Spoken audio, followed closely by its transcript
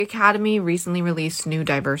The Academy recently released new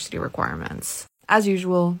diversity requirements. As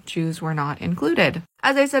usual, Jews were not included.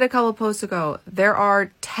 As I said a couple posts ago, there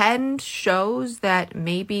are 10 shows that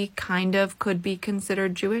maybe kind of could be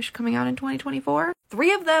considered Jewish coming out in 2024.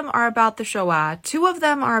 3 of them are about the Shoah. 2 of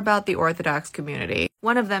them are about the Orthodox community.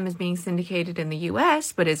 1 of them is being syndicated in the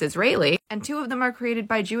US, but is Israeli. And 2 of them are created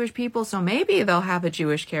by Jewish people, so maybe they'll have a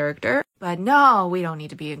Jewish character. But no, we don't need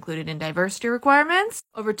to be included in diversity requirements.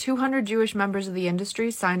 Over 200 Jewish members of the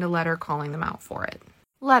industry signed a letter calling them out for it.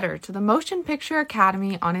 Letter to the Motion Picture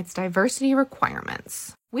Academy on its diversity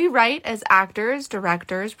requirements. We write as actors,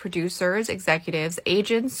 directors, producers, executives,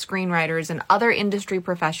 agents, screenwriters, and other industry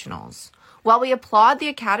professionals. While we applaud the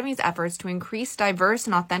Academy's efforts to increase diverse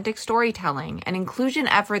and authentic storytelling, an inclusion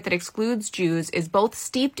effort that excludes Jews is both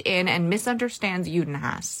steeped in and misunderstands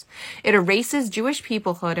Judenhass. It erases Jewish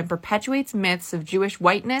peoplehood and perpetuates myths of Jewish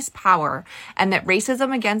whiteness, power, and that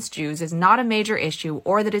racism against Jews is not a major issue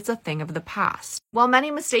or that it's a thing of the past. While many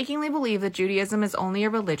mistakenly believe that Judaism is only a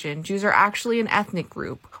religion, Jews are actually an ethnic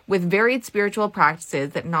group with varied spiritual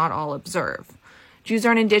practices that not all observe. Jews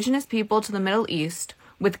are an indigenous people to the Middle East,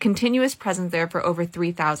 with continuous presence there for over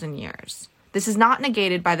 3,000 years. This is not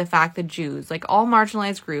negated by the fact that Jews, like all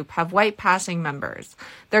marginalized groups, have white passing members.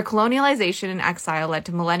 Their colonialization and exile led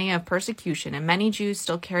to millennia of persecution, and many Jews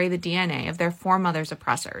still carry the DNA of their foremothers'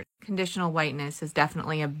 oppressors. Conditional whiteness is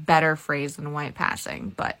definitely a better phrase than white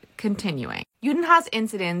passing, but continuing. Judenhass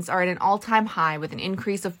incidents are at an all-time high with an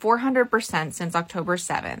increase of 400% since October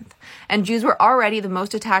 7th, and Jews were already the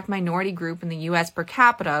most attacked minority group in the U.S. per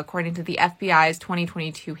capita, according to the FBI's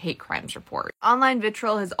 2022 hate crimes report. Online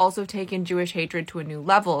vitriol has also taken Jewish hatred to a new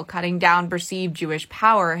level. Cutting down perceived Jewish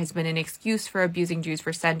power has been an excuse for abusing Jews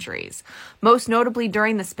for centuries, most notably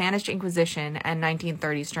during the Spanish Inquisition and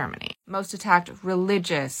 1930s Germany. Most attacked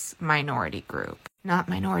religious minority group, not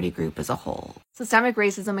minority group as a whole. Systemic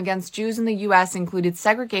racism against Jews in the U.S. included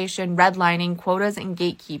segregation, redlining, quotas, and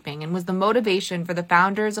gatekeeping, and was the motivation for the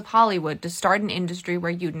founders of Hollywood to start an industry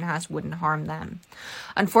where Judenhass wouldn't harm them.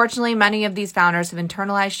 Unfortunately, many of these founders have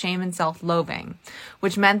internalized shame and self-loathing,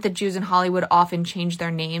 which meant that Jews in Hollywood often changed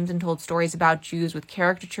their names and told stories about Jews with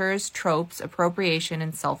caricatures, tropes, appropriation,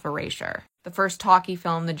 and self-erasure. The first talkie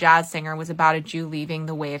film, The Jazz Singer, was about a Jew leaving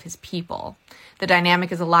the way of his people. The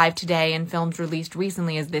dynamic is alive today in films released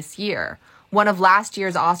recently as this year. One of last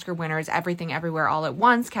year's Oscar winners, Everything Everywhere All at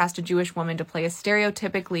Once, cast a Jewish woman to play a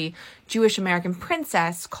stereotypically Jewish American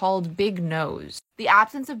princess called Big Nose. The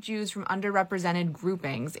absence of Jews from underrepresented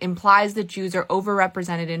groupings implies that Jews are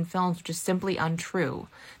overrepresented in films, which is simply untrue.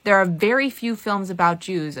 There are very few films about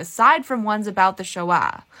Jews, aside from ones about the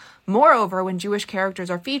Shoah. Moreover, when Jewish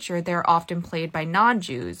characters are featured, they are often played by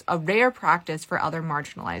non-Jews, a rare practice for other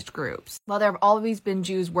marginalized groups. While there have always been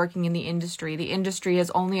Jews working in the industry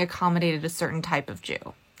has only accommodated a certain type of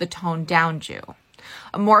Jew, the toned-down Jew.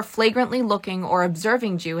 A more flagrantly looking or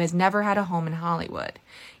observing Jew has never had a home in Hollywood.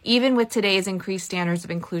 Even with today's increased standards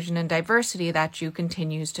of inclusion and diversity, that Jew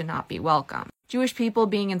continues to not be welcome. Jewish people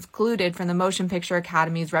being excluded from the Motion Picture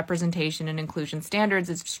Academy's representation and inclusion standards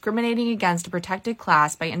is discriminating against a protected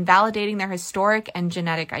class by invalidating their historic and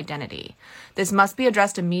genetic identity. This must be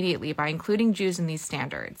addressed immediately by including Jews in these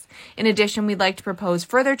standards. In addition, we'd like to propose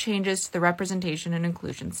further changes to the representation and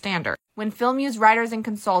inclusion standard. When film use writers and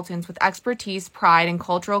consultants with expertise, pride, and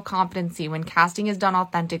cultural competency, when casting is done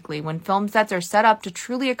authentically, when film sets are set up to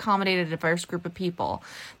truly accommodate a diverse group of people,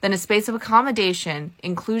 then a space of accommodation,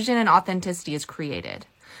 inclusion, and authenticity is created.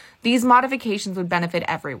 These modifications would benefit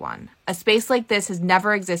everyone. A space like this has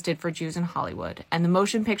never existed for Jews in Hollywood, and the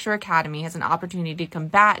Motion Picture Academy has an opportunity to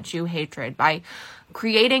combat Jew hatred by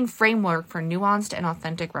creating framework for nuanced and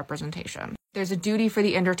authentic representation. There's a duty for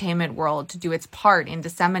the entertainment world to do its part in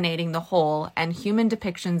disseminating the whole and human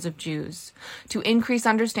depictions of Jews. To increase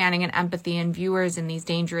understanding and empathy in viewers in these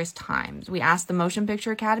dangerous times, we ask the Motion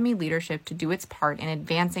Picture Academy leadership to do its part in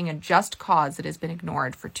advancing a just cause that has been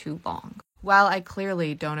ignored for too long. While I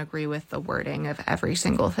clearly don't agree with the wording of every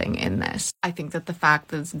single thing in this, I think that the fact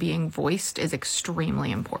that it's being voiced is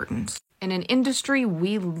extremely important. In an industry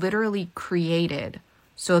we literally created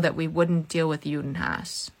so that we wouldn't deal with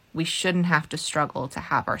Judenhass, we shouldn't have to struggle to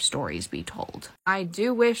have our stories be told. I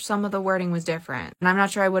do wish some of the wording was different, and I'm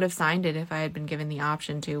not sure I would have signed it if I had been given the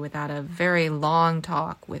option to without a very long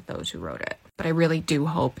talk with those who wrote it. But I really do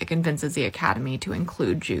hope it convinces the Academy to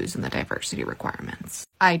include Jews in the diversity requirements.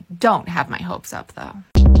 I don't have my hopes up, though.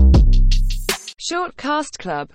 Short Cast Club